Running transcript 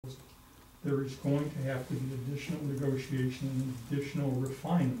there is going to have to be additional negotiation and additional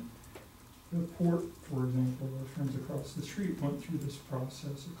refinement. The port, for example, our friends across the street went through this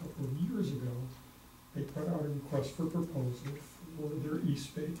process a couple of years ago. They put out a request for proposal for their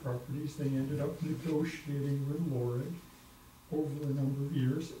East Bay properties. They ended up negotiating with Lorig over a number of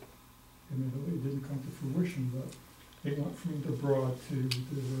years. Admittedly, it didn't come to fruition, but they went from the broad to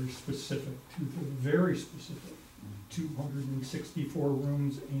the very specific, 264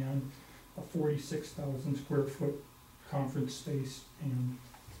 rooms and a 46,000 square foot conference space and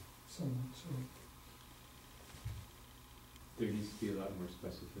so on. So there needs to be a lot more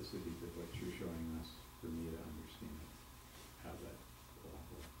specificity to what you're showing us for me to understand how that will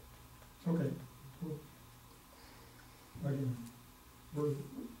operate. okay. Well, again,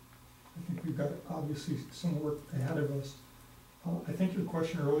 I think we've got obviously some work ahead of us. I think your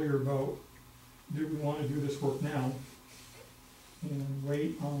question earlier about do we want to do this work now and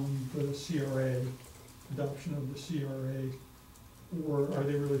wait on the CRA, adoption of the CRA, or are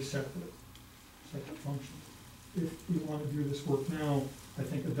they really separate functions? If we want to do this work now, I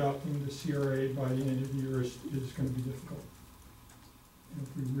think adopting the CRA by the end of the year is going to be difficult. And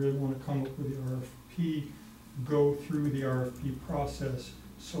if we really want to come up with the RFP, go through the RFP process,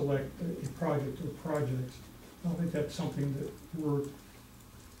 select a project or projects, I don't think that's something that we're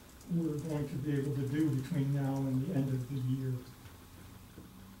going to be able to do between now and the end of the year.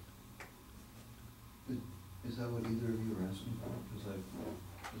 Is that what either of you are asking for? Because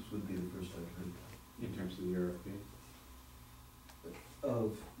this would be the first I've heard. In terms of the RFP?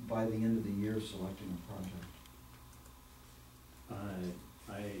 Of, by the end of the year, selecting a project.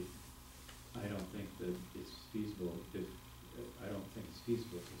 I don't think that it's feasible. I don't think it's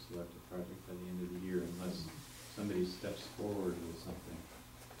feasible to select a project by the end of the year unless somebody steps forward with something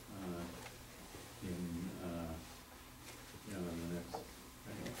in the next.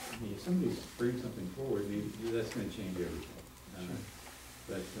 I mean, if somebody brings something forward, maybe that's going to change everything. Sure.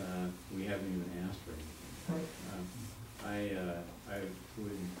 But we haven't even asked for anything. Right. I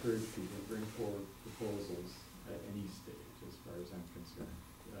would encourage people to bring forward proposals at any stage, as far as I'm concerned.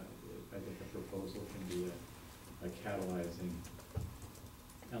 I think a proposal can be a catalyzing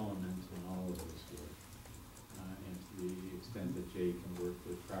element in all of this work. And to the extent that Jay can work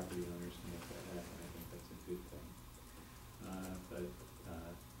with property owners to make that happen, I think that's a good thing. But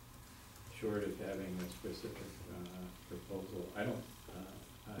short of having a specific proposal, I don't,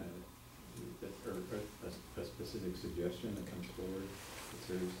 or a specific suggestion that comes forward that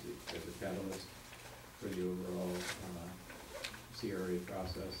serves as a catalyst for the overall CRA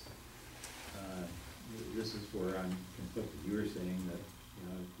process. This is where I'm conflicted. You were saying that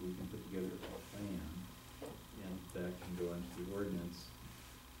if we can put together a plan and that can go into the ordinance,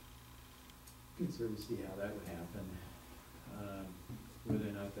 you can sort of see how that would happen. Whether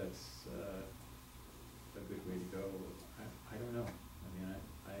or not that's a good way to go, I don't know. I mean,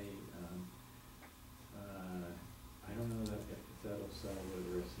 I don't know that if that'll settle with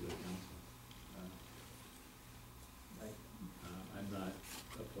the rest of the council. I'm not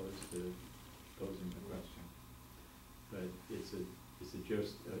opposed to posing the question, but it's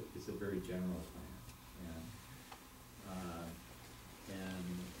a very general plan, and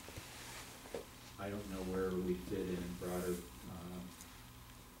I don't know where we fit in broader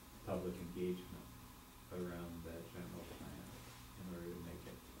public engagement around that general plan in order to make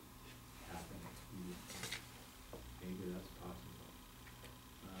it happen. Maybe that's possible.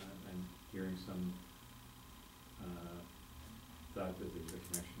 I'm hearing some thought that there's a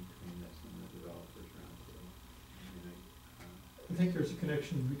connection between this and the developers roundtable. I think there's a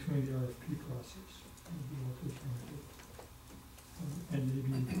connection between the RFP process and the developers roundtable, and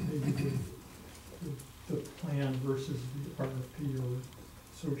maybe the plan versus the RFP or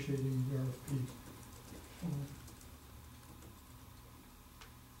associating the RFP.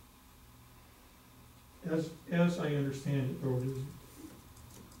 As I understand it, though,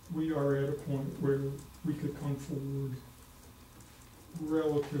 we are at a point where we could come forward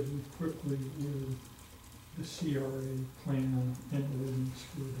relatively quickly with the CRA plan and ordinance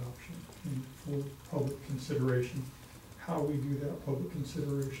for adoption and for public consideration. How we do that public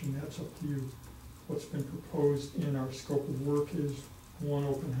consideration, that's up to you. What's been proposed in our scope of work is one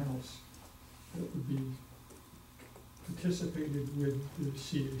open house that would be participated with the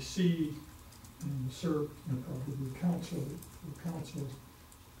CAC and the CERC and probably council,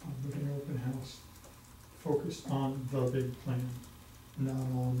 with an open house focused on the big plan, not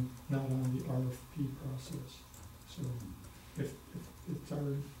on the RFP process. So if it's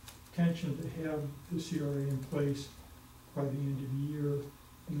our intention to have the CRA in place by the end of the year, it'd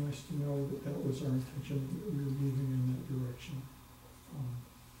be nice to know that that was our intention, that we were moving in that direction.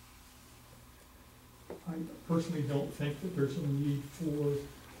 I personally don't think that there's a need for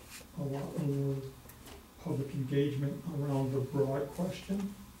a lot more public engagement around the broad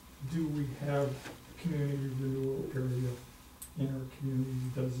question. Do we have a community renewal area in our community?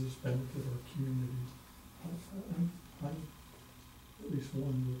 Does this benefit our community? I'm at least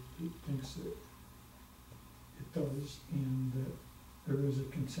one that thinks that it does, and that there is a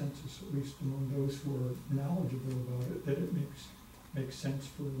consensus, at least among those who are knowledgeable about it, that it makes sense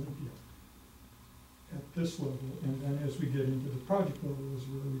for Olympia at this level. And then as we get into the project level is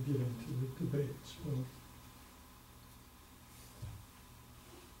where we get into the debates. Well,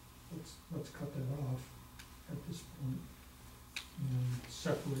 let's cut that off at this point and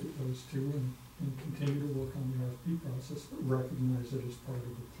separate those two and continue to work on the RFP process, but recognize it as part of the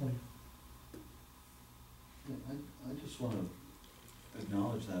plan. Yeah, I just want to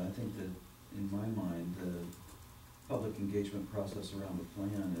acknowledge that. I think that in my mind, the public engagement process around the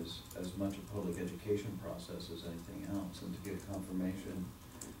plan is as much a public education process as anything else, and to get confirmation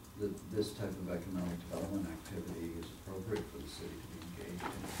that this type of economic development activity is appropriate for the city to be engaged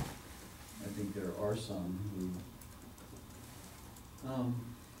in. I think there are some who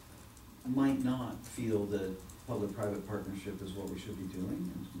might not feel that public-private partnership is what we should be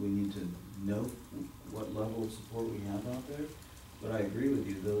doing, and we need to know what level of support we have out there. But I agree with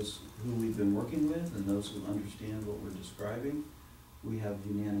you, those who we've been working with and those who understand what we're describing, we have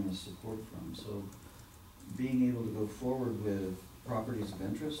unanimous support from. So being able to go forward with properties of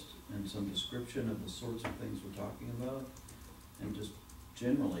interest and some description of the sorts of things we're talking about, and just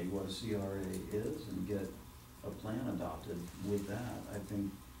generally what a CRA is, and get a plan adopted with that, I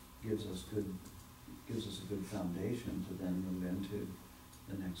think gives us a good foundation to then move into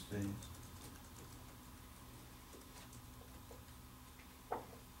the next phase.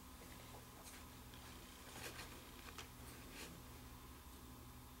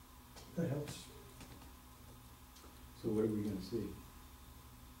 That helps. So what are we gonna see?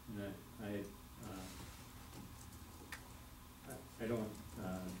 And I don't,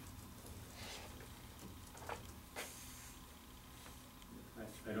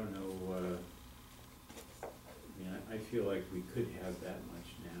 I don't know, I mean, I feel like we could have that much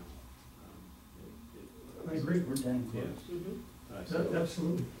now. I agree. We're dang close. Yeah. So,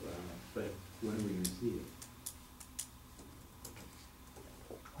 Absolutely. but when are we gonna see it?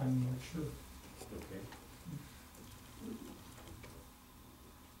 I'm not sure. Okay.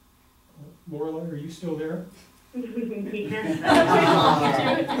 Lorelei, are you still there? Oh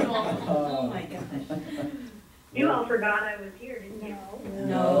my gosh. You all forgot I was here, didn't you?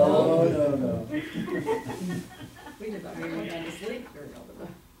 No. We did not hear you going to sleep during all of that.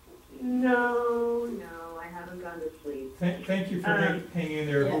 No, I haven't gone to sleep. Thank you for hanging in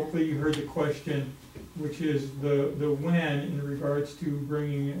there. Yeah. Hopefully you heard the question, which is the when in regards to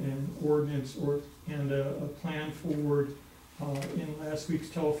bringing an ordinance and a plan forward. In last week's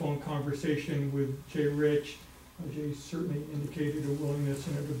telephone conversation with Jay Reich, Jay certainly indicated a willingness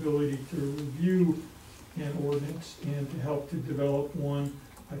and an ability to review an ordinance and to help to develop one.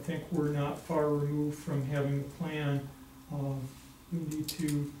 I think we're not far removed from having a plan. We need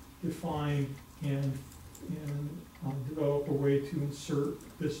to define and develop a way to insert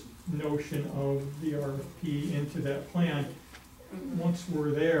this notion of the RFP into that plan. Once we're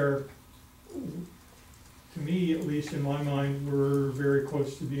there, to me, at least in my mind, we're very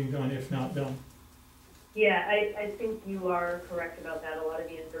close to being done, if not done. Yeah, I think you are correct about that. A lot of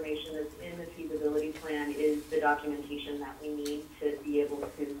the information that's in the feasibility plan is the documentation that we need to be able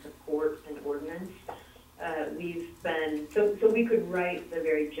to support an ordinance. So we could write the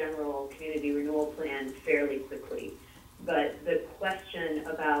very general community renewal plan fairly quickly, but the question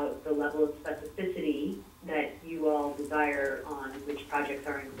about the level of specificity that you all desire on which projects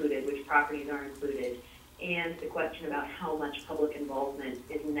are included, which properties are included, and the question about how much public involvement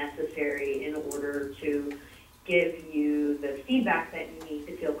is necessary in order to give you the feedback that you need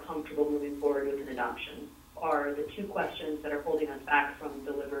to feel comfortable moving forward with an adoption are the two questions that are holding us back from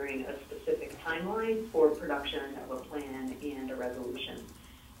delivering a specific timeline for production of a plan and a resolution.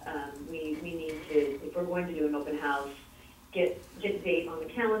 We need to, if we're going to do an open house, get a date on the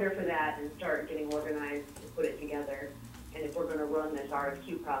calendar for that and start getting organized to put it together. And if we're going to run this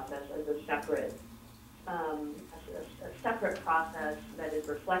RFQ process as a separate process that is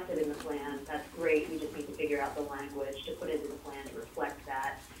reflected in the plan, that's great. We just need to figure out the language to put into the plan to reflect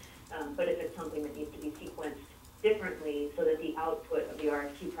that. But if it's something that needs to be sequenced differently so that the output of the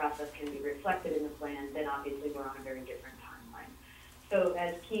RFQ process can be reflected in the plan, then obviously we're on a very different timeline. So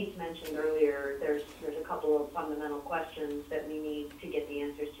as Keith mentioned earlier, there's a couple of fundamental questions that we need to get the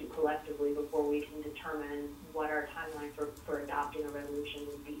answers to collectively before we can determine what our timeline for adopting a resolution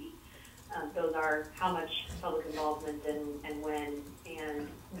would be. Those are how much public involvement and when, and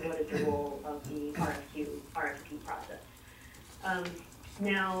what is the role of the RFP process.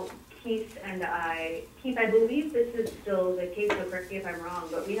 Now, Keith, I believe this is still the case, so correct me if I'm wrong,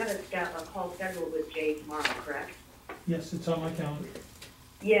 but we have a call scheduled with Jay tomorrow, correct? Yes, it's on my calendar.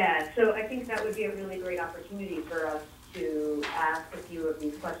 Yeah, so I think that would be a really great opportunity for us to ask a few of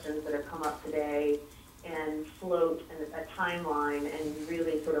these questions that have come up today and float a timeline and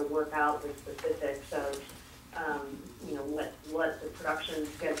really sort of work out the specifics of, what the production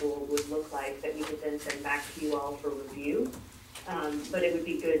schedule would look like that we could then send back to you all for review. But it would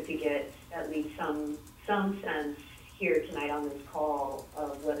be good to get at least some sense here tonight on this call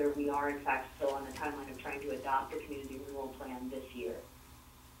of whether we are in fact still on the timeline of trying to adopt the community renewal plan this year.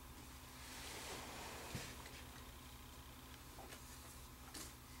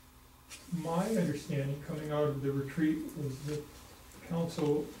 My understanding coming out of the retreat was that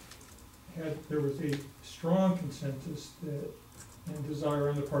council there was a strong consensus and desire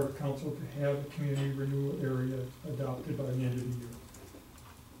on the part of council to have a community renewal area adopted by the end of the year.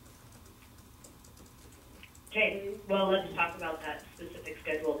 Okay, well, let's talk about that specific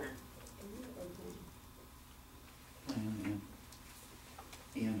schedule then. Plan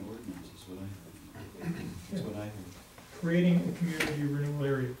and ordinance is what I heard. That's what I heard. Creating a community renewal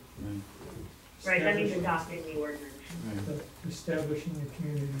area. Right. Right, that means adopting the ordinance. Right. Establishing a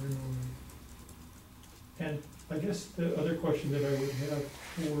community renewal area. And I guess the other question that I would have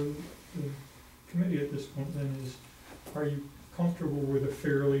for the committee at this point then is, are you comfortable with a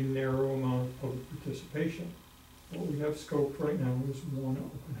fairly narrow amount of public participation? What we have scoped right now is one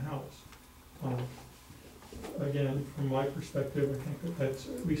open house. Again, from my perspective, I think that's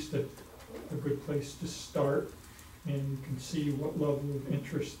at least a good place to start, and you can see what level of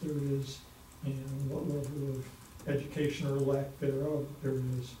interest there is and what level of education or lack thereof there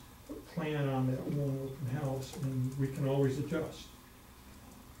is. Plan on that one open house, and we can always adjust.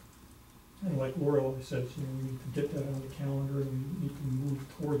 And like Laurel says, we need to get that on the calendar and we need to move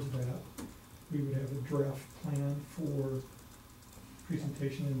towards that. We would have a draft plan for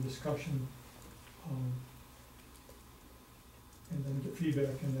presentation and discussion, and then get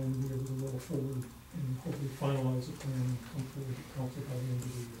feedback, and then be able to roll forward and hopefully finalize the plan and come forward to council by the end of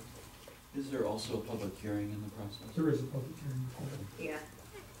the year. Is there also a public hearing in the process? There is a public hearing required.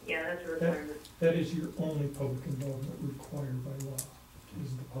 Yeah, that's a requirement. That is your only public involvement required by law,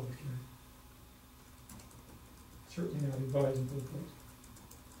 is the public hearing. Certainly not advisable, but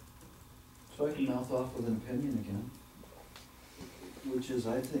So I can mouth off with an opinion again, which is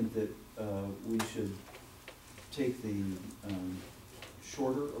I think that we should take the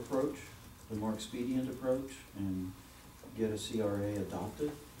shorter approach, the more expedient approach, and get a CRA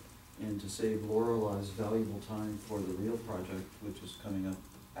adopted, and to save Lorelei's valuable time for the real project, which is coming up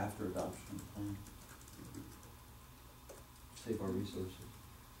after adoption of the plan. Save our resources.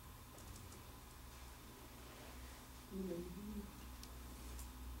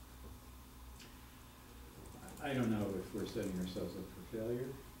 I don't know if we're setting ourselves up for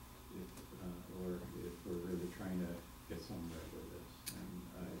failure, or if we're really trying to get somewhere with this. And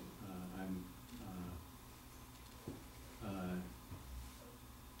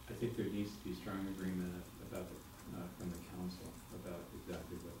I think there needs to be strong agreement about from the council about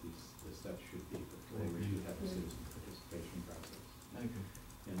exactly what the steps should be before we should have a citizen participation process. I agree.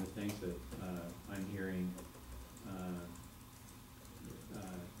 And the things that I'm hearing,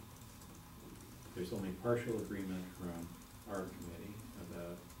 there's only partial agreement from our committee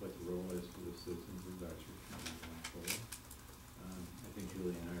about what the role is for the Citizens Advisory Committee going forward. I think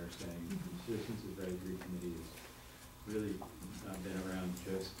Julie and I are saying the Citizens Advisory Committee has really been around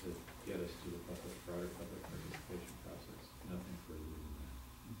just to get us to the broader public participation process, nothing further than that.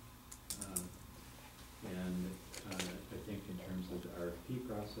 I think in terms of the RFP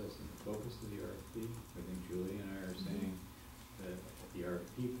process and the focus of the RFP, I think Julie and I are saying that the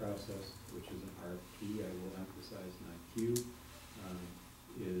RFP process, which is an RFP, I will emphasize, not Q,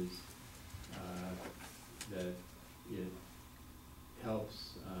 is that it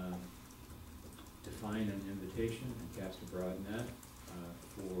helps define an invitation and cast a broad net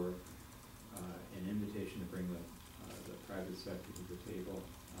for an invitation to bring the private sector to the table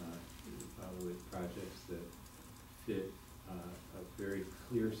with projects that fit a very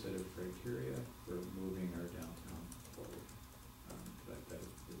clear set of criteria for moving our downtown forward. But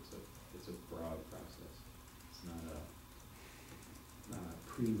it's a broad process. It's not a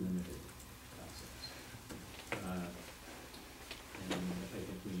pre-limited process. And I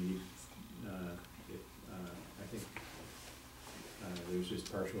think we need, I think there's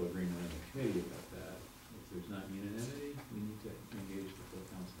just partial agreement in the committee about that. If there's not unanimity, we need to engage the full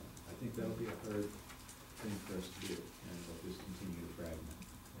council. I think that hard thing for us to do, and it'll just continue to fragment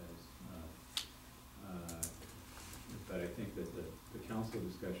as, but I think that the council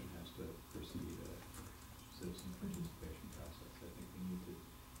discussion has to precede a citizen participation process. I think we need to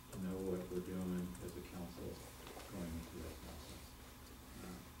know what we're doing as a council going into that process.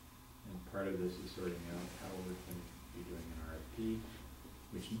 And part of this is sorting out how we're going to be doing an RFP,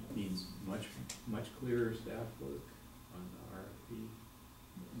 which means much clearer staff work on the RFP.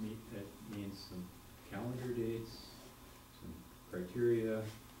 That means some calendar dates, some criteria,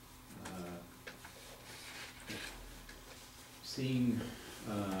 seeing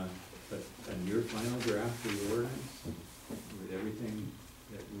a near final draft of the ordinance with everything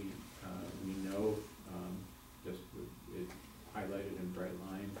that we know, just with it highlighted in bright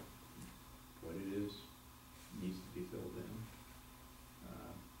line, what it is needs to be filled in.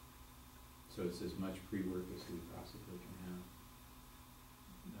 So it's as much pre-work as we possibly can have.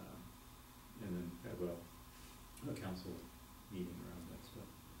 And then have a council meeting around that stuff.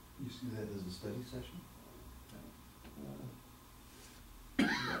 You see that as a study session? Yeah,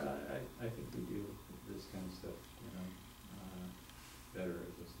 I think we do this kind of stuff, better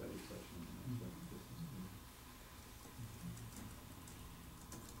as a study session than as a business meeting.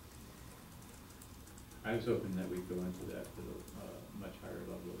 I was hoping that we'd go into that to a much higher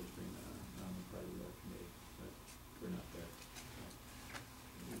level of agreement on the part of our committee, but we're not there.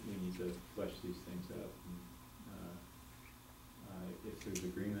 We need to flesh these things out, and if there's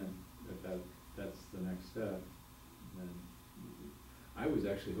agreement that's the next step, then I was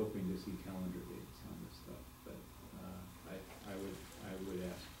actually hoping to see calendar dates on this stuff, but I would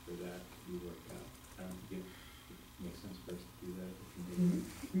ask for that to be worked out. I don't think it makes sense for us to do that at the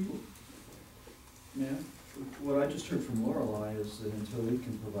committee. Yeah, what I just heard from Lorelei is that until we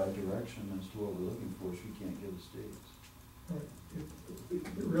can provide direction as to what we're looking for, she can't give us dates. Right.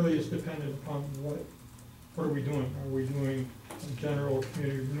 It really is dependent upon what are we doing? Are we doing a general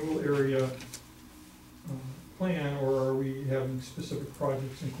community renewal area plan, or are we having specific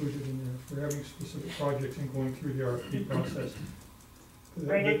projects included in there? If we're having specific projects and going through the RFP process.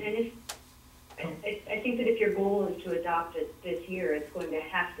 Right, and if, I think that if your goal is to adopt it this year, it's going to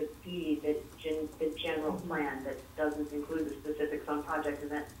have to be the general plan that doesn't include the specifics on projects, and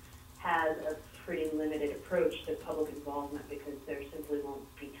that has a pretty limited approach to public involvement, because there simply won't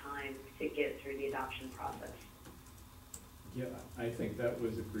be time to get through the adoption process. Yeah, I think that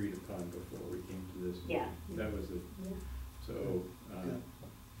was agreed upon before we came to this. Yeah. That was so,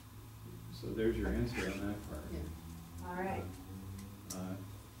 so there's your answer on that part. Yeah. All right.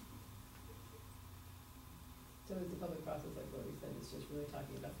 So the public process, like what we said, is just really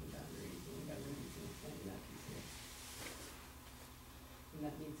talking about the boundaries and the governance and expanding that piece of it. And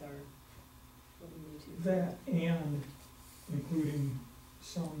that meets our, what we need to. That, and including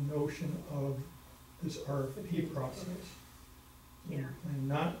some notion of this RFP process. Yeah. And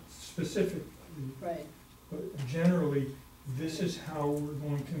not specifically, Right. but generally, this is how we're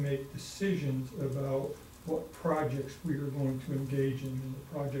going to make decisions about what projects we are going to engage in, and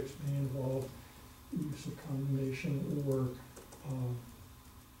the projects may involve use of condemnation or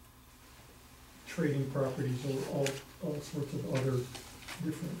trading properties, or all sorts of other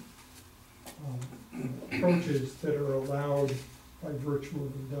different approaches that are allowed by virtue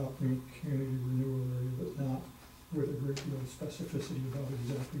of adopting a community renewal area, but not with a great deal of specificity about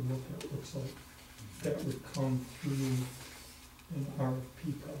exactly what that looks like. That would come through an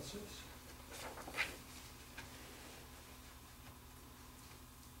RFP process.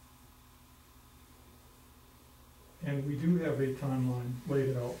 And we do have a timeline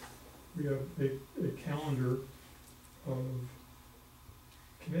laid out. We have a calendar of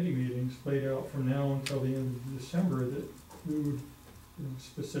committee meetings laid out from now until the end of December that include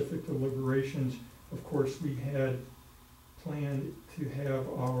specific deliberations. Of course, we had planned to have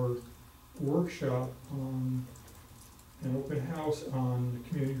our workshop on an open house on the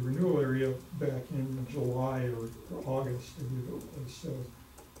community renewal area back in July or August, I believe it was. So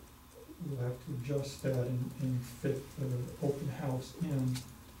we'll have to adjust that and fit the open house in.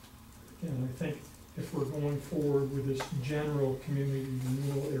 And I think if we're going forward with this general community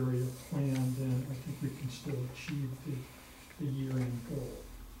renewal area plan, then I think we can still achieve the year-end goal.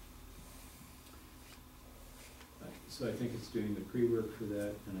 So I think it's doing the pre-work for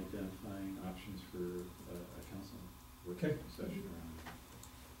that and identifying options for a council working session around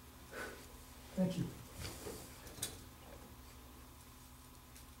it. Thank you.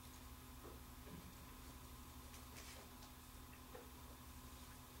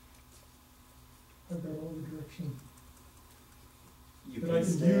 I've got all the direction You that can I can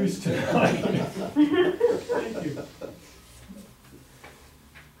stay. use tonight. Thank you.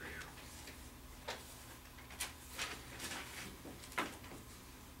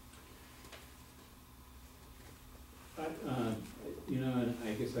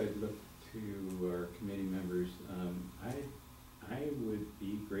 as I look to our committee members, I would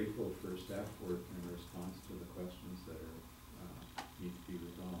be grateful for staff work in response to the questions that are, need to be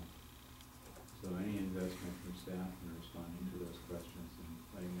resolved. So any investment from staff in responding to those questions and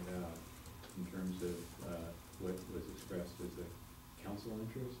laying it out in terms of what was expressed as a council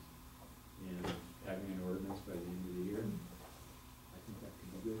interest in having an ordinance by the end of the year, I think that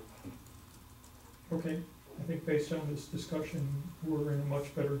could be good. Okay, I think based on this discussion, we're in a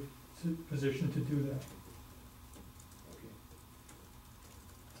much better position to do that. Okay.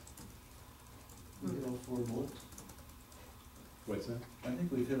 We hit all 4 bullets. What's that? I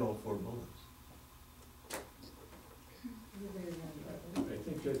think we've hit all 4 bullets. I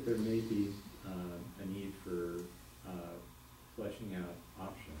think that there may be a need for fleshing out a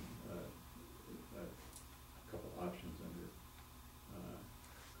couple options under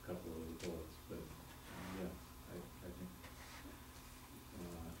a couple of the bullets, but yeah, I think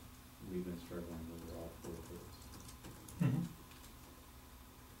we've been struggling with all 4 bullets.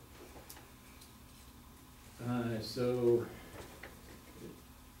 So,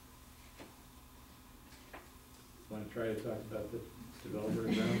 want to try to talk about the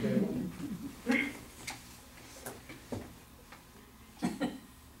developers roundtable?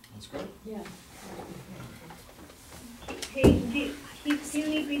 That's great. Yeah. Hey, do you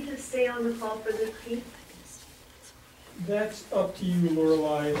need me to stay on the call for this piece? That's up to you,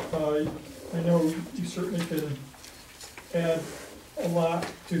 Lorelei. I know you certainly can add a lot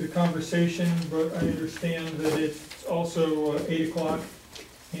to the conversation, but I understand that it's also 8 o'clock,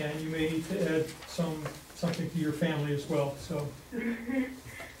 and you may need to add something to your family as well, so.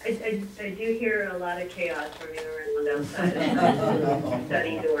 I do hear a lot of chaos running around outside of the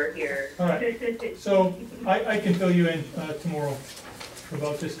study door here. All right, so I can fill you in tomorrow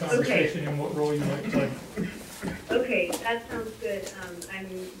about this conversation and what role you might play. Okay, that sounds good. I'm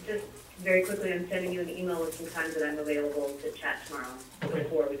just, very quickly, I'm sending you an email with some times that I'm available to chat tomorrow Okay.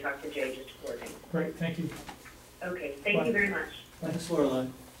 before we talk to Jay, just to coordinate. Great, thank you. Okay, thank Bye. you very much. Thanks, Lorelei.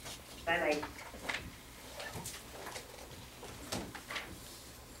 Bye-bye.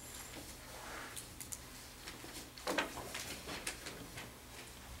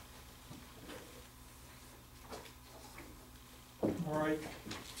 All right.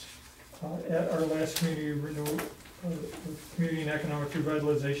 At our last community renewal, Community and Economic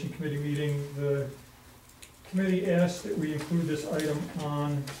Revitalization Committee meeting, the committee asked that we include this item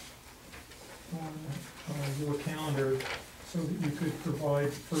on your calendar so that you could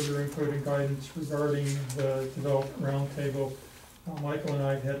provide further input and guidance regarding the development roundtable. Michael and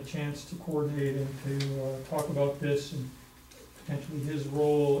I have had a chance to coordinate and to talk about this and potentially his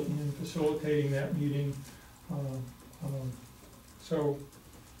role in facilitating that meeting. So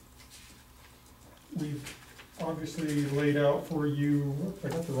we've obviously laid out for you, I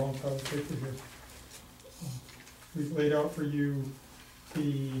got the wrong title paper here. We've laid out for you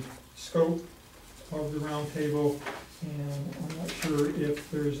the scope of the roundtable, and I'm not sure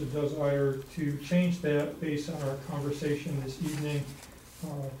if there's a desire to change that based on our conversation this evening.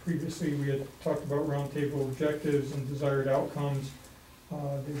 Previously, we had talked about roundtable objectives and desired outcomes.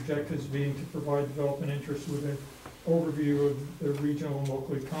 The objectives being to provide development interests with an overview of the regional and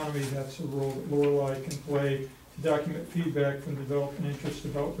local economy. That's a role that Lorelei can play to document feedback from development interests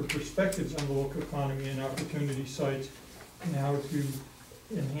about their perspectives on the local economy and opportunity sites and how to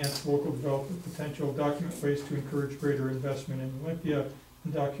enhance local development potential, document ways to encourage greater investment in Olympia,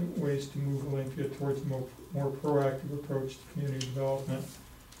 and document ways to move Olympia towards a more proactive approach to community development.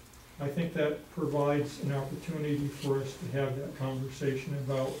 I think that provides an opportunity for us to have that conversation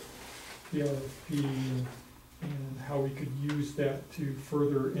about the RFP and how we could use that to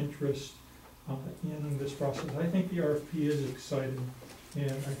further interest in this process. I think the RFP is exciting,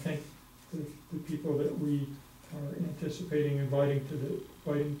 and I think the people that we are anticipating inviting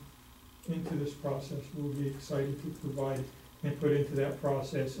into this process will be excited to provide input into that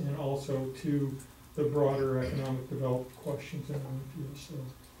process and also to the broader economic development questions in Olympia. So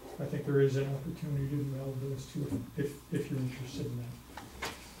I think there is an opportunity to meld those two if you're interested in that.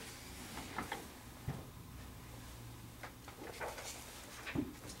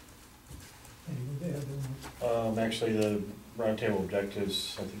 Anything to add there? Actually, the roundtable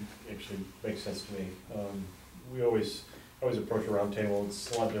objectives, I think, actually makes sense to me. We always approach a roundtable,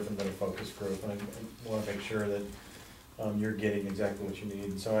 it's a lot different than a focus group, and I want to make sure that you're getting exactly what you need.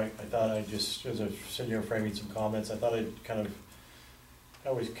 And so I thought I'd just, as I was sitting here framing some comments, I thought I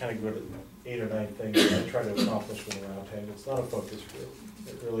always kind of go to 8 or 9 things that I try to accomplish with a roundtable. It's not a focus group.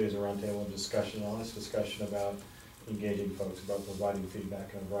 It really is a roundtable discussion, honest discussion about engaging folks, about providing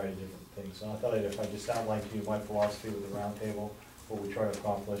feedback on a variety of different things. So I thought if I just outlined to you my philosophy with the roundtable, what we try to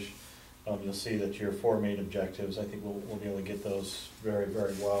accomplish. You'll see that your 4 main objectives, I think we'll be able to get those very,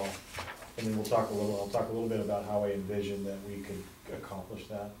 very well. And then I'll talk a little bit about how I envision that we could accomplish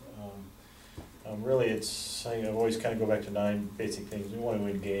that. Really, I've always kind of go back to 9 basic things. We want to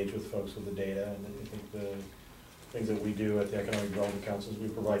engage with folks with the data, and I think the things that we do at the Economic Development Council is we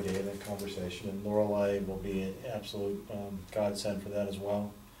provide data and conversation, and Lorelei will be an absolute godsend for that as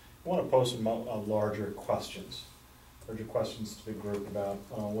well. We want to pose some larger questions to the group about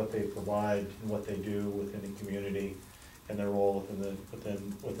what they provide and what they do within the community and their role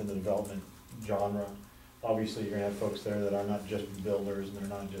within the development genre. Obviously, you're gonna have folks there that are not just builders and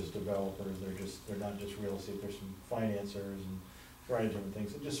they're not just developers. They're not just real estate. There's some financiers and a variety of different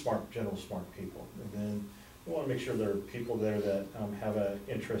things, and just general smart people. And then we want to make sure there are people there that have an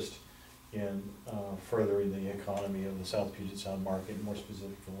interest in furthering the economy of the South Puget Sound market, and more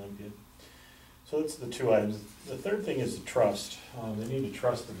specific to Olympia. So that's the 2 items. The third thing is the trust. They need to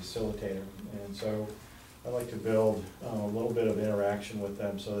trust the facilitator, and so I like to build a little bit of interaction with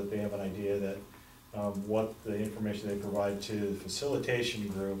them so that they have an idea that what the information they provide to the facilitation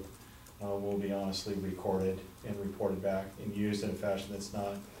group will be honestly recorded and reported back and used in a fashion that's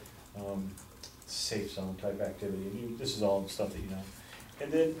not safe zone type activity. This is all stuff that you know.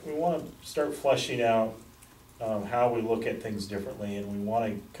 And then we want to start fleshing out how we look at things differently, and we want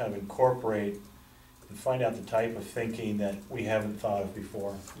to kind of incorporate and find out the type of thinking that we haven't thought of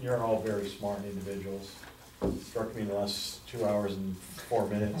before. You're all very smart individuals. It struck me in the last 2 hours and 4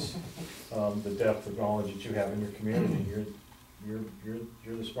 minutes, the depth of knowledge that you have in your community. You're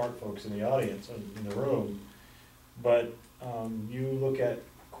the smart folks in the audience, in the room, but you look at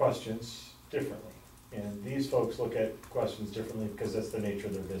questions differently. And these folks look at questions differently because that's the nature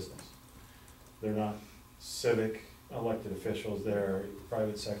of their business. They're not civic elected officials, they're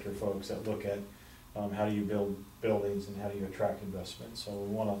private sector folks that look at how do you build buildings and how do you attract investment. So we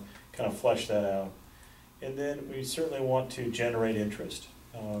want to kind of flesh that out. And then we certainly want to generate interest.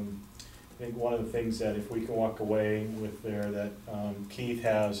 I think one of the things that if we can walk away with there, that Keith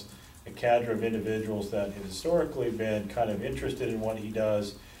has a cadre of individuals that have historically been kind of interested in what he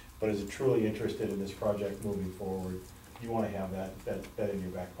does, but is truly interested in this project moving forward. You want to have that in your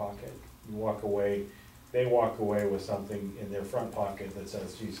back pocket. You walk away, they walk away with something in their front pocket that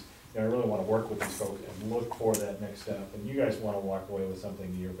says, geez, I really want to work with these folks and look for that next step. And you guys want to walk away with something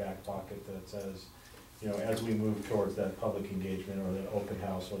in your back pocket that says, as we move towards that public engagement or that open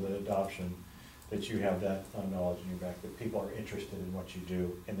house or the adoption, that you have that knowledge in your back, that people are interested in what you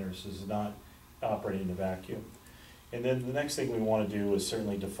do, and this is not operating in a vacuum. And then the next thing we want to do is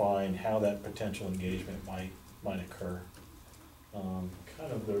certainly define how that potential engagement might occur.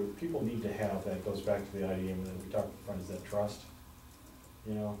 People need to have that. Goes back to the idea that we talked in front, is that trust.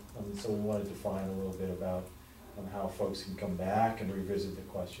 So we want to define a little bit about how folks can come back and revisit the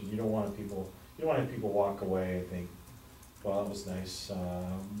question. You don't want to have people walk away and think, well, that was nice. It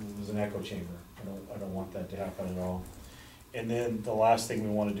was an echo chamber. I don't want that to happen at all. And then the last thing we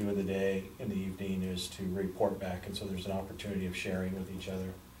want to do in the evening is to report back, and so there's an opportunity of sharing with each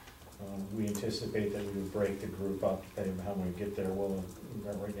other. We anticipate that we would break the group up depending on how we get there.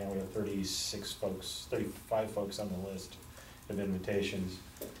 Right now we have 35 folks on the list of invitations.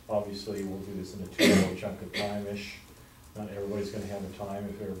 Obviously, we'll do this in a 2-hour chunk of time-ish. Not everybody's going to have the time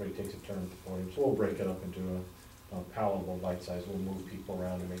if everybody takes a turn at the podium. So we'll break it up into a palatable bite size. We'll move people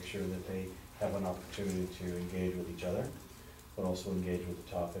around to make sure that they have an opportunity to engage with each other, but also engage with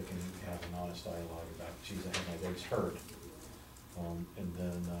the topic and have an honest dialogue about, geez, I have my voice heard. And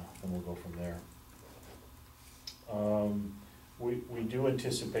then we'll go from there. We do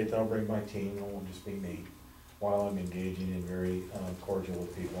anticipate that I'll bring my team, it won't just be me, while I'm engaging and very cordial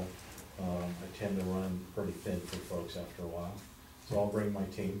with people. I tend to run pretty thin for folks after a while. So I'll bring my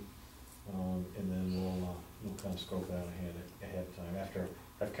team, and then we'll kind of scope it out ahead of time. After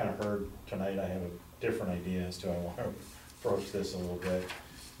I've kind of heard tonight, I have a different idea as to how I want to approach this a little bit.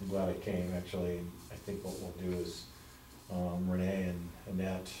 I'm glad I came, actually. I think what we'll do is Renee and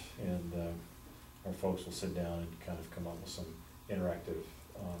Annette and our folks will sit down and kind of come up with some interactive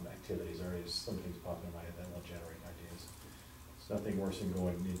activities. Already some things popping in my head that will generate ideas. It's nothing worse than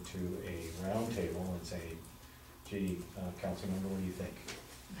going into a round table and saying, gee, council member, what do you think?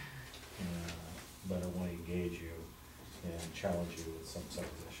 But I want to engage you and challenge you with some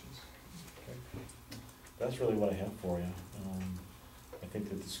suppositions. Okay. That's really what I have for you. I think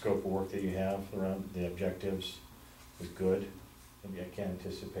that the scope of work that you have around the objectives is good. I can't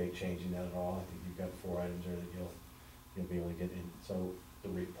anticipate changing that at all. I think you've got 4 items there that you'll be able to get in. So the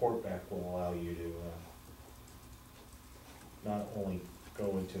report back will allow you to not only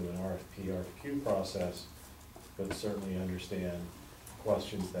go into an RFP, RFQ process, but certainly understand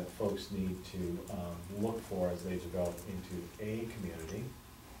questions that folks need to look for as they develop into a community,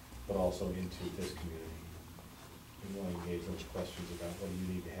 but also into this community. You want to engage those questions about what do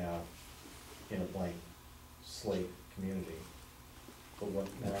you need to have in a blank slate community, but what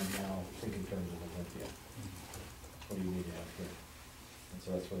I'm now thinking in terms of Olympia. What do you need to have here? And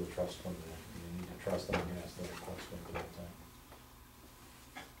so that's where the trust comes in. You need to trust that I'm going to ask the right question at the right time.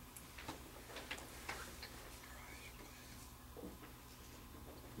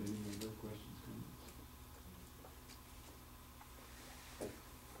 Any other questions, comments?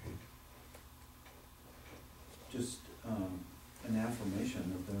 Just an affirmation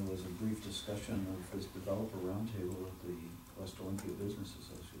that there was a brief discussion of this developer roundtable at the West Olympia Business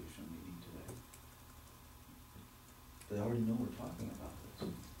Association meeting today. They already know we're talking about this,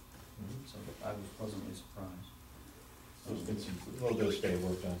 so I was pleasantly surprised. There's been a little bit of spade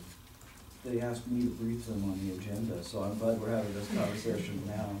work done. They asked me to brief them on the agenda, so I'm glad we're having this conversation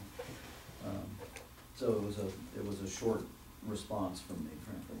now. So it was a short response from me,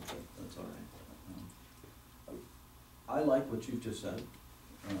 frankly, but that's all right. I like what you've just said.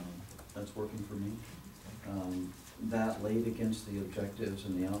 That's working for me. That laid against the objectives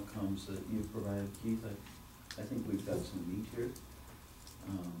and the outcomes that you've provided, Keith, I think we've got some meat here.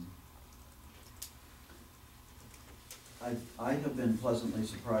 I have been pleasantly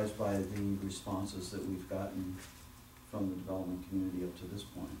surprised by the responses that we've gotten from the development community up to this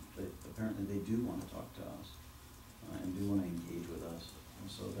point. Apparently they do want to talk to us and do want to engage with us. And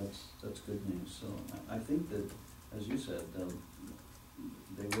so that's good news. So I think that, as you said,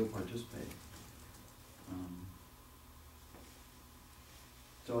 they will participate.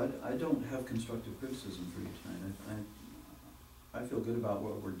 So I don't have constructive criticism for you tonight. I feel good about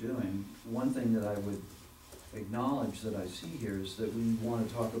what we're doing. One thing that I would acknowledge that I see here is that we want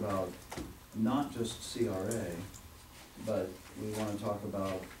to talk about not just CRA, but we want to talk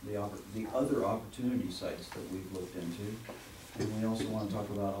about the other opportunity sites that we've looked into. And we also want to talk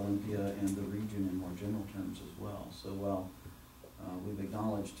about Olympia and the region in more general terms as well. So while we've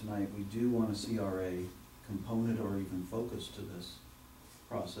acknowledged tonight we do want a CRA component or even focus to this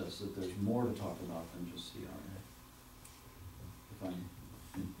process, that there's more to talk about than just CRA.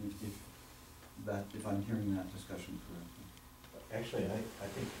 If I'm hearing that discussion correctly. Actually, I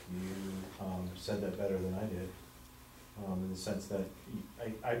think you said that better than I did, in the sense that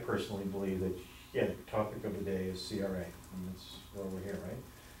I personally believe that, yeah, the topic of the day is CRA, and that's why we're here, right?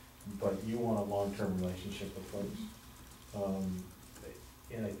 But you want a long-term relationship with folks.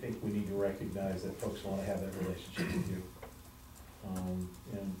 And I think we need to recognize that folks want to have that relationship with you. And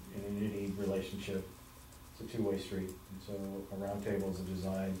in any relationship, it's a two-way street. And so a roundtable is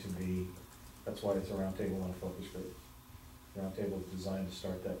designed to be, that's why it's a roundtable and a focus group. Roundtable is designed to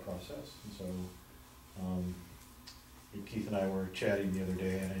start that process. And so Keith and I were chatting the other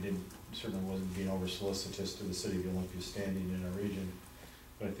day, and I certainly wasn't being over solicitous to the city of Olympia standing in our region,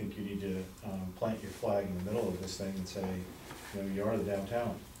 but I think you need to plant your flag in the middle of this thing and say, you know, you are the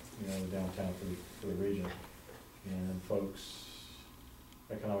downtown, the downtown for the region. And folks,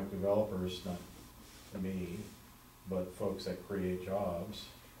 economic developers, not me, but folks that create jobs,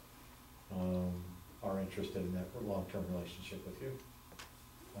 are interested in that long-term relationship with you.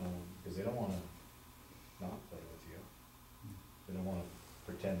 Because they don't want to not play with you. They don't want to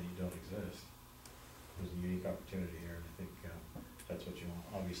pretend that you don't exist. There's a unique opportunity here, and I think that's what you want.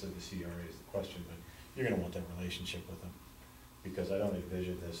 Obviously, the CRA is the question, but you're going to want that relationship with them. Because I don't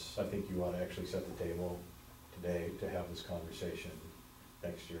envision this, I think you ought to actually set the table today to have this conversation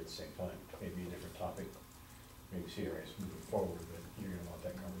next year at the same time. Maybe a different topic, maybe CRA is moving forward, but you're going to want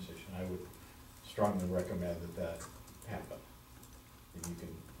that conversation. I would strongly recommend that happen. And you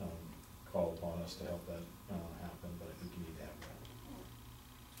can call upon us to help that happen, but I think you need to have that.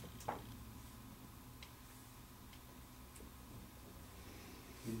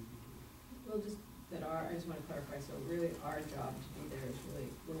 Well, I just want to clarify, so really our job to be there is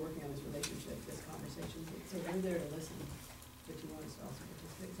really, we're working on this relationship, this conversation, so we're there to listen, but you want us to also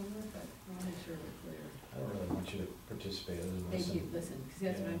participate somewhere, but I want to make sure we're clear. I don't really want you to participate other than Thank listen. you, listen, because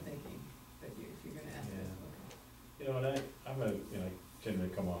that's what Yeah. I'm thinking, but if you're gonna ask us, Yeah. okay. And I tend to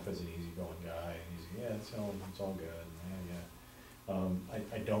come off as an easygoing guy, and it's all good, yeah.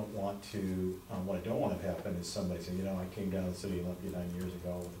 I don't want to, what I don't want to happen is somebody say, I came down to the city of Olympia 9 years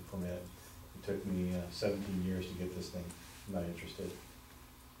ago with a permit. It took me 17 years to get this thing. I'm not interested.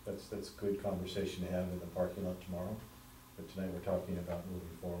 That's good conversation to have in the parking lot tomorrow. But tonight we're talking about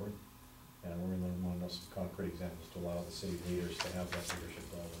moving forward. And we're going to want to know some concrete examples to allow the city leaders to have that leadership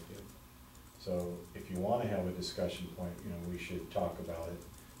role with you. So if you want to have a discussion point, we should talk about it.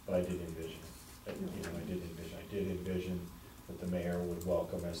 But I did envision it. I did envision that the mayor would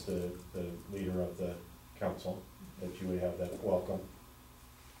welcome as the leader of the council, that you would have that welcome.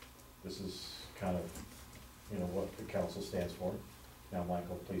 This is kind of, you know, what the council stands for. Now,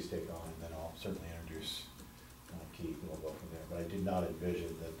 Michael, please take on, and then I'll certainly introduce Keith, and we'll go from there. But I did not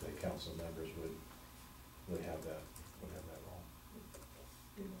envision that the council members would have that role,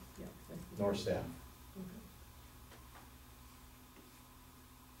 Yeah. nor staff.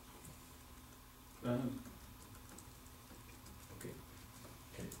 Okay.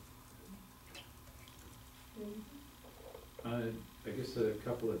 Okay. I guess a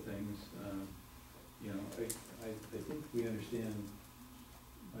couple of things. You know, I think we understand,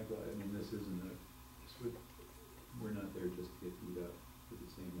 Michael, I mean, this isn't we're not there just to get beat up for the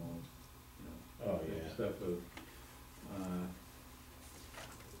same old, you know, Oh, yeah. stuff of,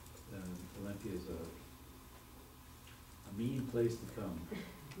 Olympia is a mean place to come.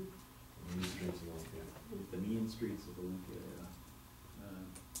 Mean streets of Olympia. The mean streets of Olympia,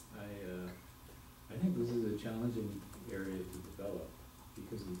 yeah. I think this is a challenging area to develop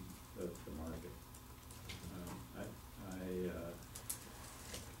because of the market.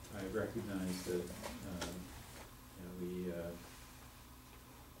 I recognize that, you know,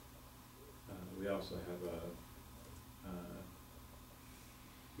 we also have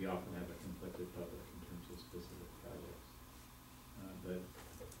we often have a conflicted public in terms of specific projects. But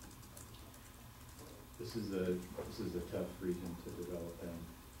this is a tough region to develop in.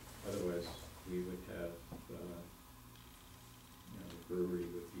 Otherwise, we would have, you know, the brewery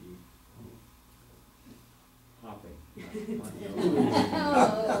would be hopping.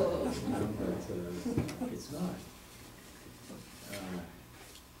 Oh. But it's not.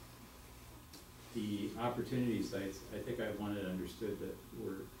 The opportunity sites, I think I wanted understood that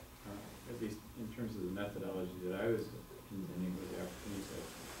we're, at least in terms of the methodology that I was contending with the opportunity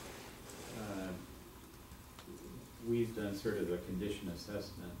sites, we've done sort of a condition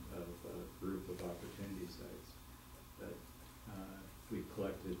assessment of a group of opportunity sites that we've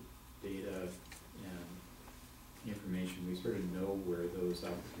collected data and information. We sort of know where those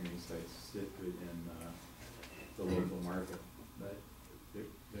opportunity sites sit within the local market, but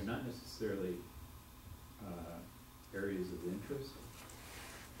they're not necessarily areas of interest.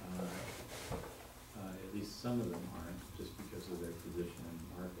 At least some of them aren't, just because of their position in the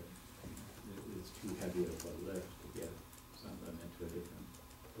market. It's too heavy of a lift to get some of them into a different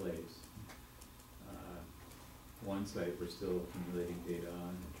place. One site we're still accumulating data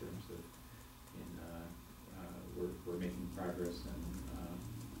on in terms of, we're making progress in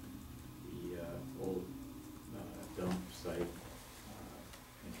the old dump site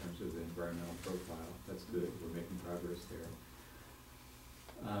in terms of the environmental profile. That's good, we're making progress there.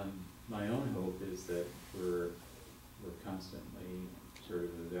 My own hope is that we're constantly sort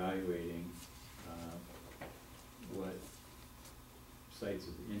of evaluating what sites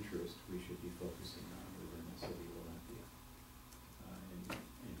of interest we should be focusing on within the city of Olympia,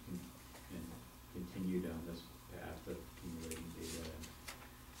 and continue down this path of accumulating data and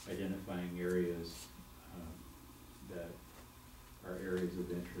identifying areas that are areas of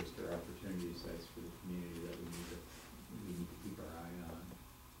interest or opportunity sites for the community that we need to keep our eye on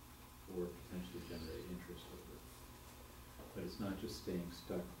or potentially generate interest over. But it's not just staying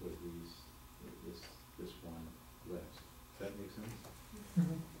stuck with this one list. Does that make sense?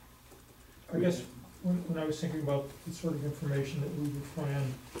 Mhm. I guess when I was thinking about the sort of information that we would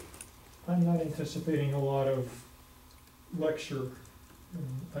find, I'm not anticipating a lot of lecture.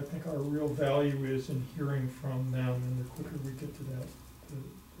 I think our real value is in hearing from them, and the quicker we get to that,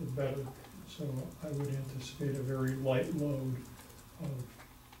 the better. So I would anticipate a very light load of,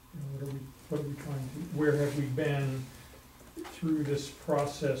 you know, what are we trying to, where have we been through this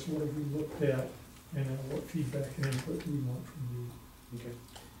process, what have we looked at, and what feedback and input do we want from you? Okay.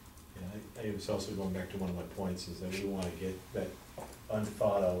 Yeah, I was also going back to one of my points, is that we want to get that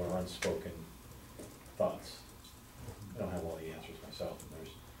unthought of or unspoken thoughts. I don't have all the answers myself, and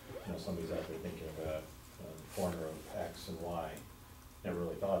there's, you know, somebody's out there thinking about the corner of X and Y. Never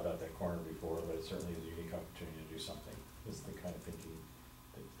really thought about that corner before, but it certainly is a unique opportunity to do something. This is the kind of thinking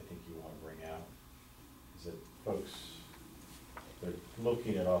that I think you want to bring out, is that folks, they're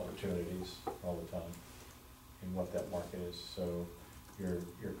looking at opportunities all the time and what that market is. So your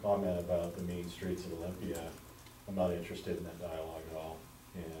comment about the mean streets of Olympia, I'm not interested in that dialogue at all.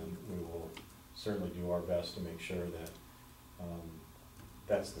 And we will certainly do our best to make sure that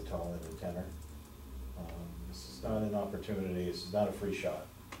that's the tone and the tenor. This is not an opportunity, this is not a free shot.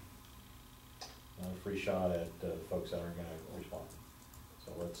 Not a free shot at folks that aren't going to respond.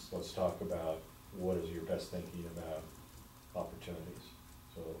 So let's talk about what is your best thinking about opportunities.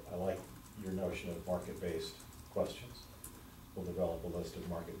 So I like your notion of market-based questions. we'll develop a list of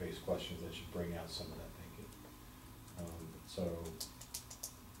market-based questions that should bring out some of that thinking. So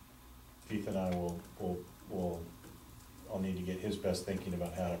Keith and I I'll need to get his best thinking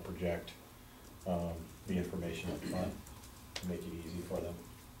about how to project the information up front to make it easy for them.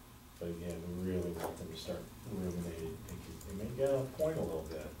 But again, we really want them to start ruminating, thinking. They may get off point a little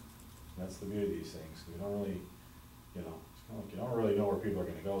bit. And that's the beauty of these things. We don't really, it's kind of like you don't really know where people are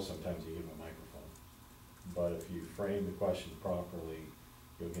going to go sometimes you give them a microphone. But if you frame the question properly,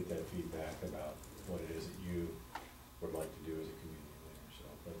 you'll get that feedback about what it is that you would like to do as a community leader. So,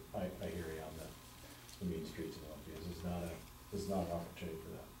 but I hear you on the mean streets of Olympia. This is not an opportunity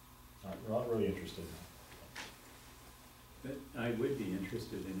for that. Not really interested in that. But I would be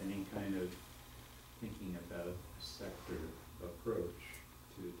interested in any kind of thinking about a sector approach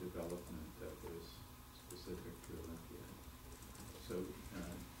to development that was specific to Olympia. So,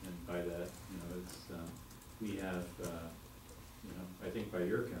 and by that, we have, I think by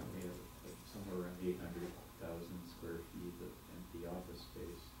your count, we have somewhere around 800,000 square feet of empty office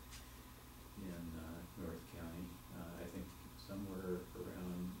space in North County. I think somewhere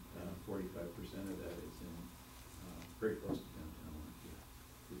around 45% of that is in very close to downtown Olympia,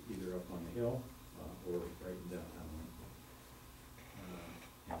 either up on the hill or right in downtown Olympia.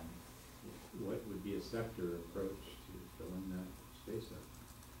 And what would be a sector approach to filling that space up?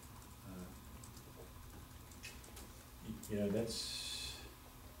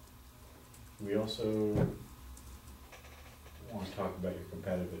 We also want to talk about your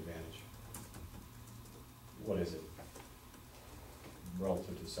competitive advantage. What is it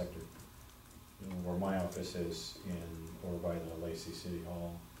relative to the sector? Where my office is or by the Lacey City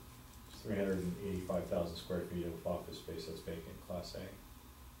Hall, it's 385,000 square feet of office space that's vacant, Class A.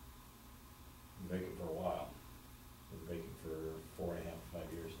 Been vacant for a while. Been vacant for 4.5 to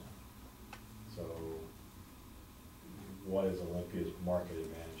 5 years now. So, what is Olympia's market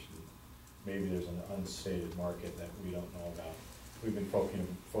advantage? Maybe there's an unstated market that we don't know about. We've been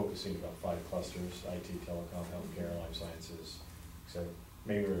focusing about 5 clusters: IT, telecom, healthcare, life sciences, etc.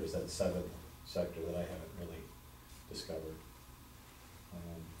 Maybe there's that 7th sector that I haven't really discovered.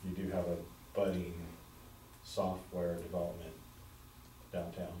 You do have a budding software development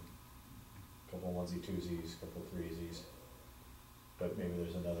downtown. A couple onesie-twosies, a couple threesies, but maybe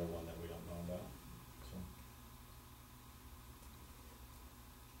there's another one that we don't know about. So.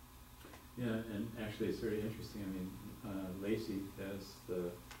 Yeah, and actually it's very interesting. I mean, Lacey has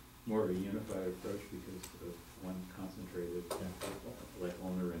the more of a unified approach because of one concentrated, like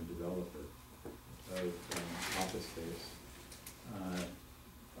owner and developer of office space.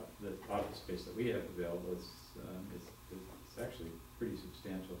 The office space that we have available is it's actually pretty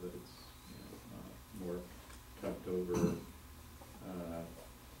substantial, but it's more tucked over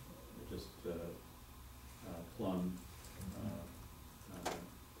just Plum,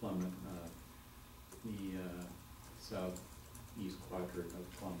 the southeast quadrant of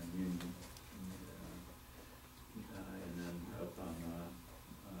Plum and Union, and then up on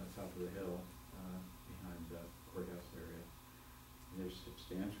top of the hill behind the courthouse area. And there's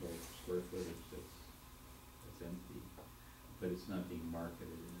substantial square footage that's empty, but it's not being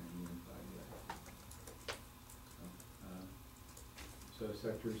marketed in any unified way. So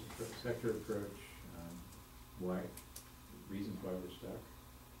sector approach, reasons why we're stuck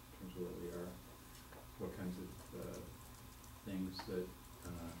in terms of where we are, what kinds of things that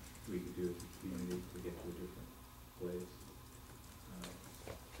we could do as a community to get to a different place,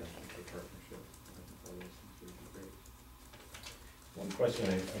 potential for partnership. I think all those things would be great. One question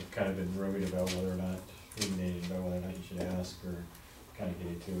I've kind of been ruminating about whether or not you should ask or kind of get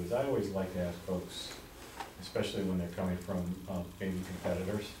into is I always like to ask folks, especially when they're coming from maybe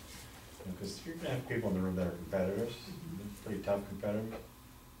competitors, because you're going to have people in the room that are competitors, pretty tough competitors.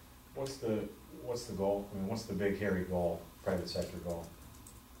 What's the goal? I mean, what's the big hairy goal, private sector goal?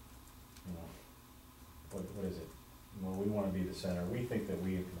 What is it? Well, we want to be the center. We think that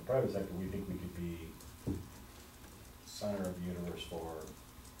in the private sector, we think we could be center of the universe for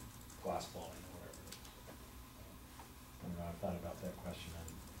glass blowing or whatever it is. I've thought about that question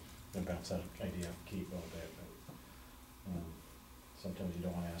and bounce that idea off Keith a little bit, but sometimes you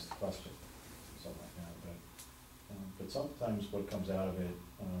don't want to ask the question, something like that. But sometimes what comes out of it,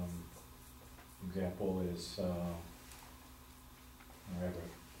 example is,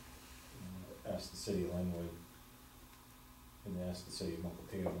 ask the city of Linwood and ask the city of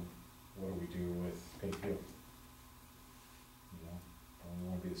Mukilteo, what do we do with Pink Field? We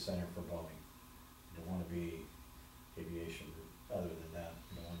want to be the center for Boeing. We don't want to be aviation. Other than that,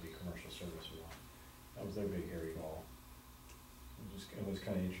 we don't want to be commercial service. That was their big hairy goal. It was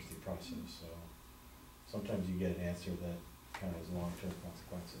kind of an interesting process. So sometimes you get an answer that kind of has long-term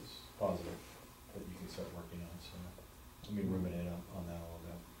consequences, positive, that you can start working on, so let me ruminate on that a little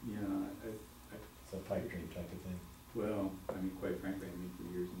bit. Yeah, It's a pipe dream type of thing. well, I mean, quite frankly, I mean, for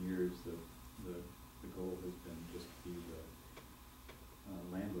years and years, the goal has been just to be the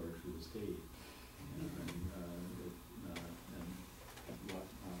landlord for the state. And what,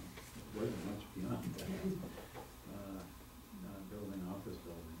 wasn't much beyond that, building office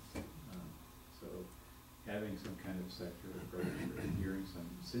buildings. So having some kind of sector approach, or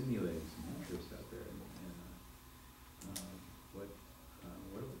simulating some interest out there, and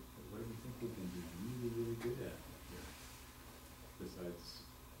what do we think we can be really, really good at here, besides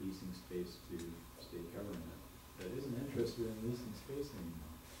leasing space to state government that isn't interested in leasing space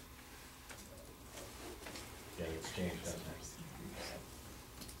anymore? Yeah, it's changed, hasn't it?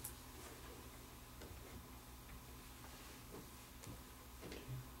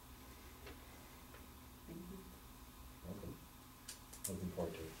 Welcome. Looking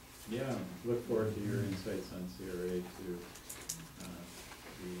forward to it. Yeah, look forward to your insights on CRA too.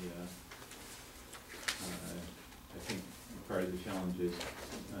 I think part of the challenge is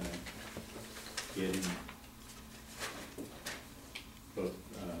getting both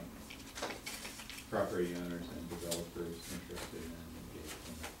property owners and developers interested and engaged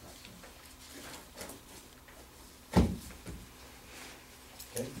in that process.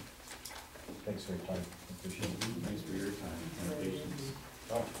 Okay. Thanks for your time. Appreciate it. Thanks for your time and patience.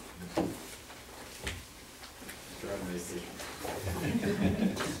 Oh. You're on medication.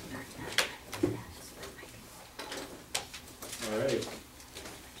 All right.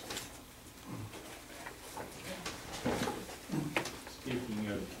 Speaking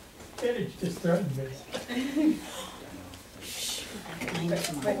of, It's just threatened me.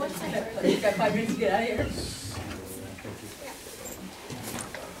 You've got 5 minutes to get out of here.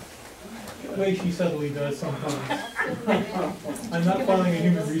 The way she subtly does sometimes. I'm not filing a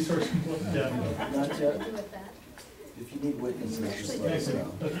human resource complaint yet. Not yet. If you need witnesses, just let us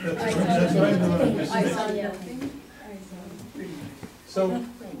know. That's what I'm doing. I I'm saw just- nothing. So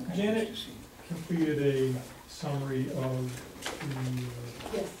Janet completed a summary of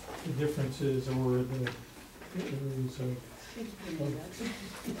Yes. the differences or the areas of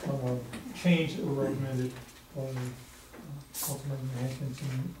change that were recommended by Councilmember Hankins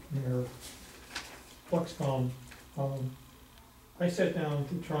and Mayor Fluxbaum. I sat down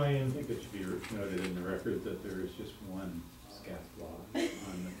to try I and, think it should be noted in the record that there is just one scofflaw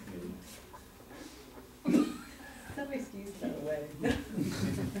on the committee. Some excuse that way.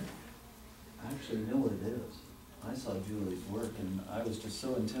 Actually, no, it is. I saw Julie's work and I was just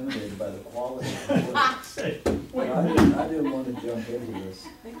so intimidated by the quality of the work. say, wait a I minute. didn't want to jump into this.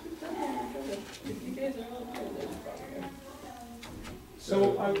 Thank you so much. You guys are all good.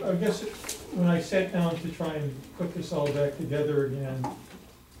 So I guess when I sat down to try and put this all back together again,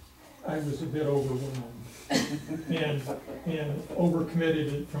 I was a bit overwhelmed and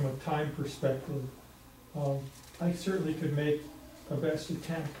overcommitted it from a time perspective. I certainly could make a best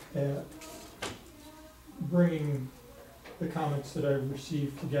attempt at bringing the comments that I've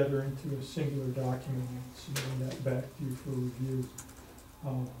received together into a singular document and submitting that back to you for review.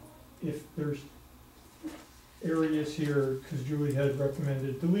 If there's areas here, because Julie had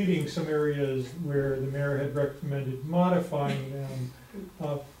recommended deleting some areas where the mayor had recommended modifying them.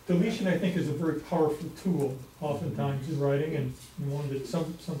 Deletion, I think, is a very powerful tool oftentimes in writing and one that's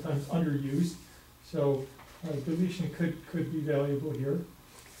sometimes underused. So deletion could be valuable here.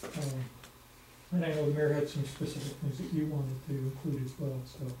 And I know the mayor had some specific things that you wanted to include as well,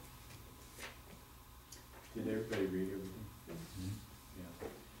 so. Did everybody read everything? Yeah.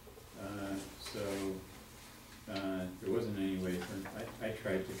 There wasn't any way I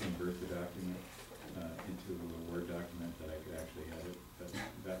tried to convert the document into a Word document that I could actually edit, but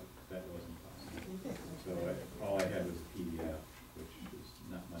that wasn't possible. So all I had was a PDF, which is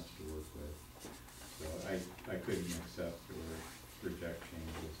not much to work with. So I couldn't accept or reject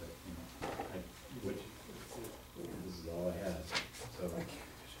changes that, which this is all I had. So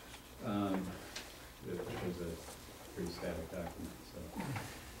it was a pretty static document, so.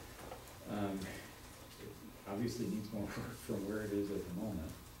 It obviously needs more work from where it is at the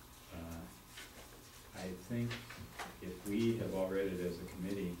moment. I think if we have all read it as a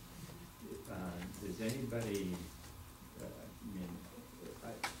committee, does anybody,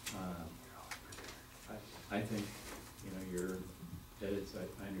 I think, your edits,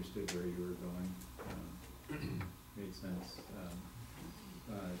 I understood where you were going, made sense.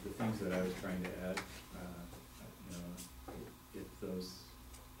 The things that I was trying to add, if those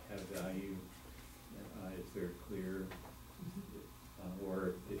have value, if they're clear, or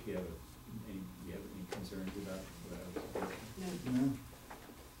if you have any concerns about what I was thinking.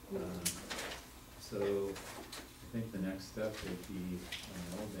 could be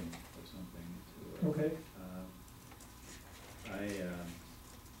a melding of something to it. Okay, I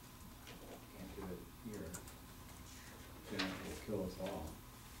can't do it here. Then it will kill us all,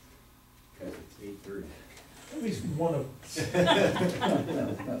 because it's 8:30. at least one of,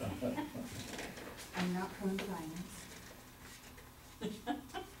 I'm not from finance.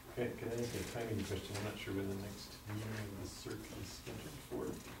 Can I ask a timing question? I'm not sure when the next meeting of the CERC is scheduled for.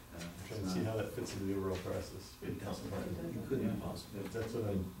 I'm trying to see how that fits into the overall process. It doesn't, you Yeah. couldn't possibly. That's what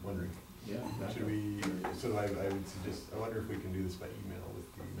I'm wondering. Yeah. Should we, so I would suggest, I wonder if we can do this by email with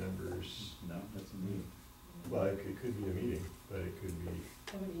the members. No, that's a meeting. Well, it could be a meeting, but it could be,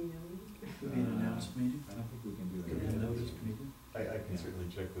 Have an email me. Could be an announced meeting, I don't think we can do could be a that. noticed meeting. I can certainly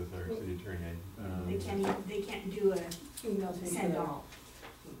check with our city attorney. They can't do a Email to send all.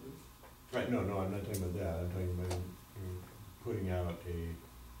 Right, no, I'm not talking about that. I'm talking about putting out a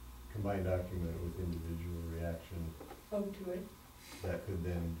combined document with individual reaction Oh, to it? that could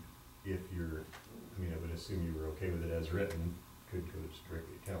then, if you're, I mean, I would assume you were okay with it as written, could go just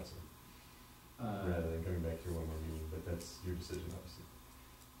directly to council, rather than coming back here one more meeting, but that's your decision, obviously.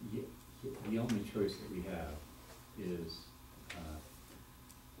 The only choice that we have is,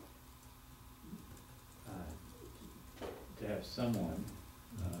 to have someone,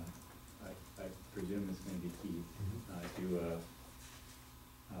 I presume it's gonna be Keith, do a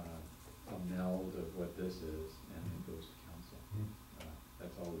meld of what this is, and it goes to council.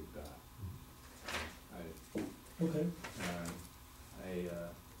 That's all we've got. okay,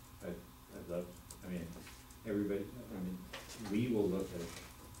 I'd love, I mean, everybody, we will look at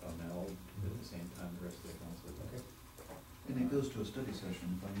a meld at the same time the rest of the council does. And it goes to a study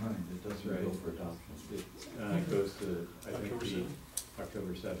session, if I'm right, it That's doesn't right. go for adoption. It goes to, I think, October the 7th?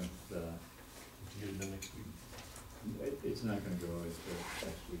 October 7th, To get it done next week. it's not gonna go as the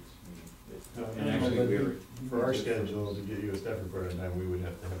next week's meeting. No, And no, actually, but we were. For our schedule, to get you a staff report on time, we would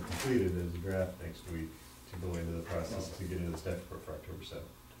have to have completed as a draft next week to go into the process to get into the staff report for October 7th.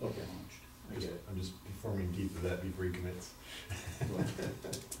 Okay. I get it. I'm just informing Keith of that before he commits.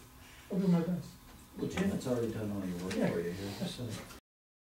 I'll do my best. Well, Janet's already done all your work Yeah. for you here, so.